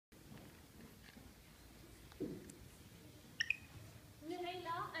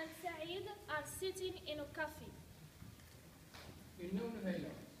are sitting in a cafe. You know, Nuhaila,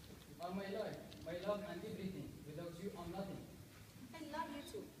 you are my life, my love and everything. Without you, I'm nothing. I love you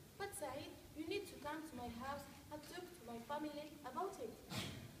too. But Said, you need to come to my house and talk to my family about it.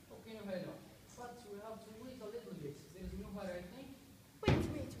 Okay, Nuhaila, but we have to wait a little bit. There is no hurry, I think. Wait.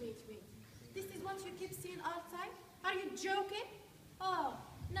 This is what you keep saying all the time? Are you joking? Oh,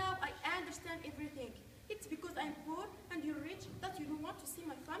 now I understand everything. It's because I'm poor and you're rich that you don't want to see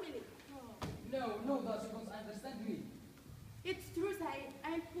my family. Oh. No, that you don't understand me. It's true, Said.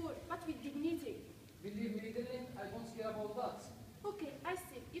 I'm poor, but with dignity. Believe me, darling, I don't care about that. Okay, I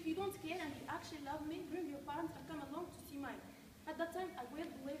see. If you don't care and you actually love me, bring your parents and come along to see mine. At that time, I will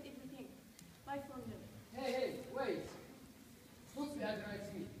waive everything. Bye from you. Hey, wait. Don't be angry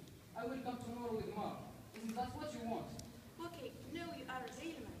at me. I will come tomorrow with Mom. Isn't that what you want? Okay, no, you are a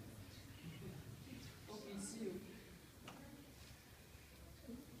real man. Okay, see you.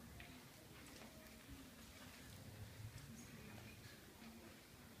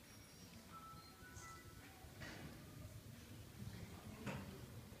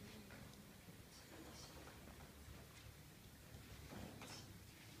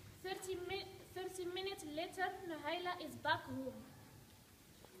 Thirty minutes later, Nuhaila is back home.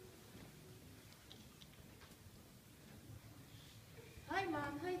 Hi,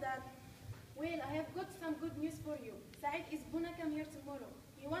 Mom. Hi, Dad. Well, I have got some good news for you. Said is gonna come here tomorrow.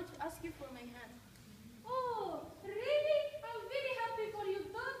 He wants to ask you for my hand. Oh, really? I'm very happy for your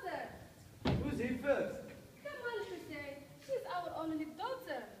daughter. Who's he first? Kamal Hussein. She's our only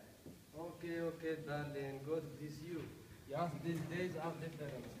daughter. Okay, darling. God bless you. Yes, these days are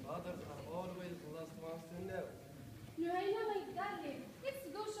different. Fathers are always the last ones to know. Nuhaila, my darling, let's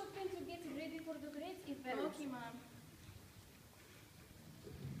go shopping to get ready for the great event. Okay, Mom.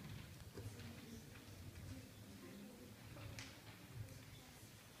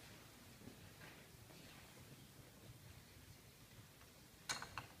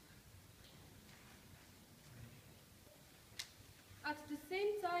 At the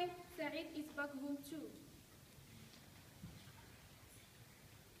same time, Said is back home too.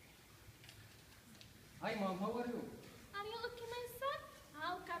 Hi, Mom. How are you? Are you okay, my son?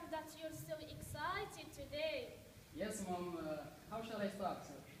 How come that you're so excited today? Yes, Mom. How shall I start?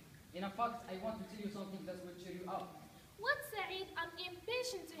 In fact, I want to tell you something that will cheer you up. What, Said? I'm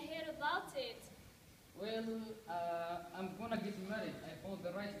impatient to hear about it. Well, I'm gonna get married. I found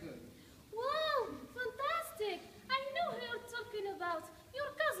the right girl. Wow, fantastic! I know who you're talking about. Your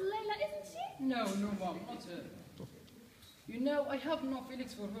cousin Layla, isn't she? No, Mom, not her. You know, I have no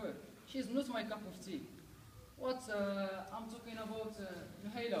feelings for her. She's not my cup of tea. What, I'm talking about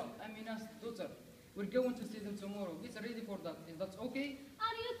Nuhaila, Amina's daughter. We're going to see them tomorrow. Get ready for that. Is that okay?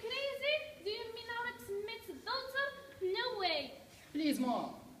 Are you crazy? Do you mean Marrakesh-Net's daughter? No way. Please,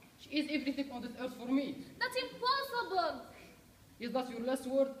 Mom. She is everything on this earth for me. That's impossible. Is that your last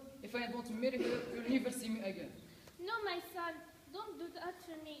word? If I don't marry her, you'll never see me again. No, my son. Don't do that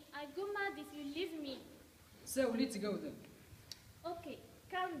to me. I go mad if you leave me. So, let's go then. Okay,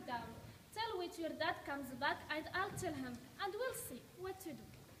 calm down. Tell wait your dad comes back and I'll tell him. And we'll see what to do.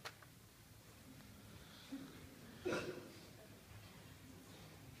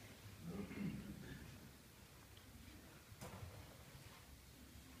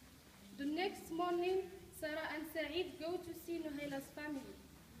 The next morning, Sarah and Said go to see Nuhaila's family.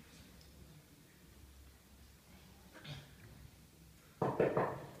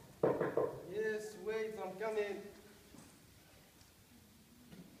 Yes, wait, I'm coming.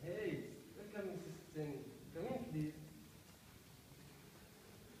 Hey, welcome, Mrs. Tenny. Come in, please.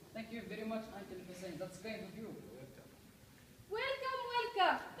 Thank you very much, Uncle Hussein. That's kind of you. Welcome.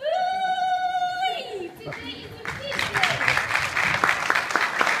 Welcome. Ooh, today is a feast day.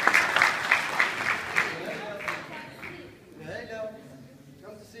 Hello.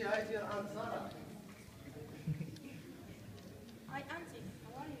 Come to say hi to your Aunt Sarah. Hi, Auntie.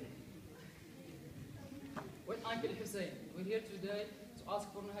 How are you? Well, Uncle Hussein, we're here today to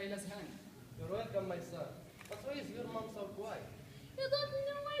ask for Nuhaila's hand. You're welcome, my son. But why is your mom so quiet? You don't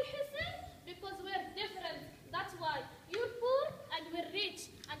know why, Hussein? Because we're different. That's why. You're poor and we're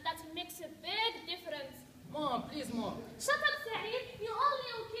rich. And that makes a big difference. Mom, please, Mom. Shut up, Saeed. You only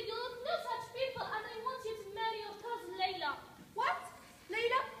young kid. You don't know such people. And I want you to marry your cousin Layla. What?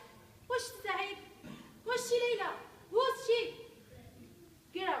 Layla? Who's Said? Who's she, Layla? Who's she?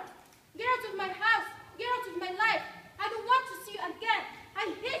 Get out. Get out of my house. Get out of my life. I don't want to see you again.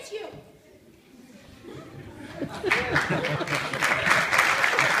 I hate you.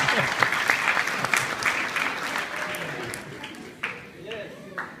 Yes,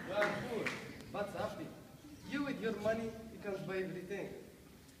 you are poor, but happy. You with your money, you can buy everything.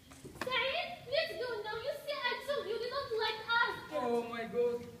 Saeed,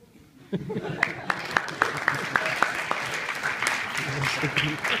 I'm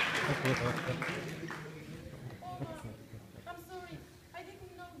sorry. I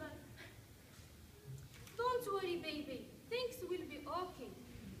didn't know that. Don't worry, baby. Things will be okay.